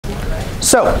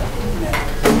So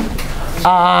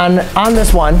on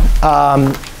this one,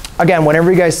 again, whenever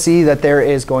you guys see that there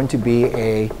is going to be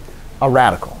a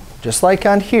radical, just like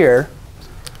on here,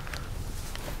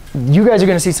 you guys are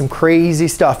going to see some crazy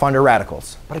stuff under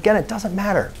radicals. But again, it doesn't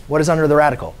matter what is under the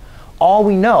radical. All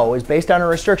we know is based on a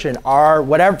restriction,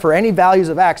 whatever for any values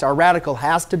of x, our radical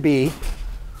has to be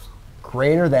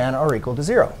greater than or equal to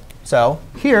 0. So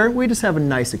here we just have a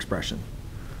nice expression,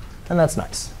 and that's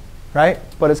nice, right?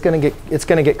 But it's going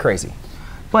to get crazy.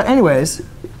 But anyways,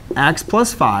 x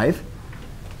plus 5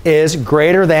 is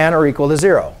greater than or equal to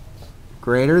 0.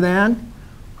 Greater than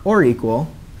or equal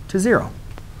to 0.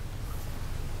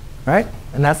 Right?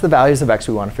 And that's the values of x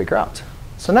we want to figure out.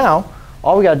 So now,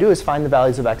 all we got to do is find the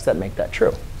values of x that make that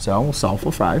true. So we'll solve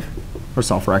for 5, or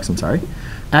solve for x, I'm sorry.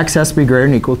 X has to be greater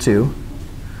than or equal to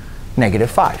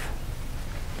 -5.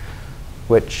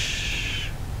 Which,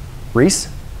 Reese?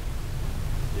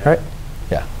 Yeah. Right?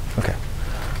 Yeah, OK.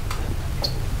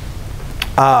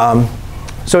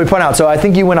 So we point out, so I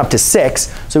think you went up to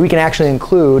 6. So we can actually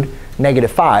include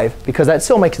 -5, because that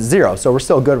still makes it 0. So we're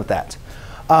still good with that.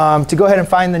 To go ahead and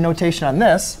find the notation on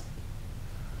this,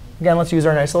 again, let's use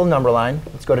our nice little number line.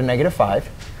 Let's go to -5.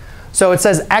 So it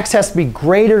says x has to be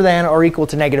greater than or equal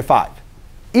to -5.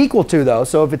 Equal to, though,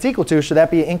 so if it's equal to, should that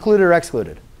be included or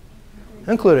excluded?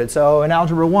 Included. So in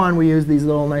Algebra 1, we use these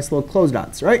nice little closed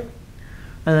dots, right?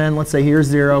 And then let's say here's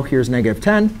 0, here's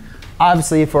 -10.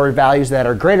 Obviously, for values that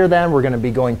are greater than, we're going to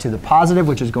be going to the positive,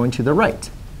 which is going to the right.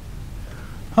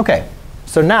 OK,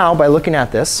 so now by looking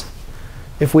at this,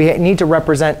 if we need to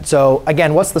represent, so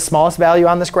again, what's the smallest value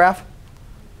on this graph?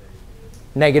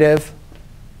 Negative.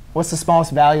 What's the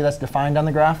smallest value that's defined on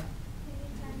the graph?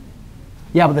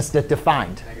 Yeah, but that's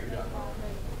defined.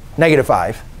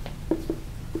 -5.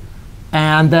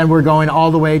 And then we're going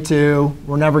all the way to,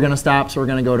 we're never going to stop, so we're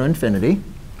going to go to infinity.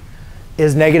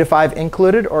 Is -5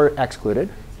 included or excluded?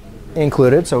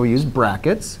 Included, so we use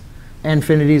brackets.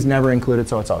 Infinity is never included,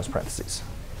 so it's always parentheses.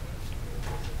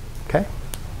 OK?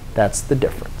 That's the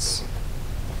difference.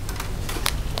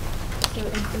 So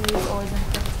included is always in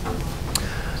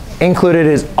brackets. Included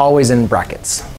is always in brackets.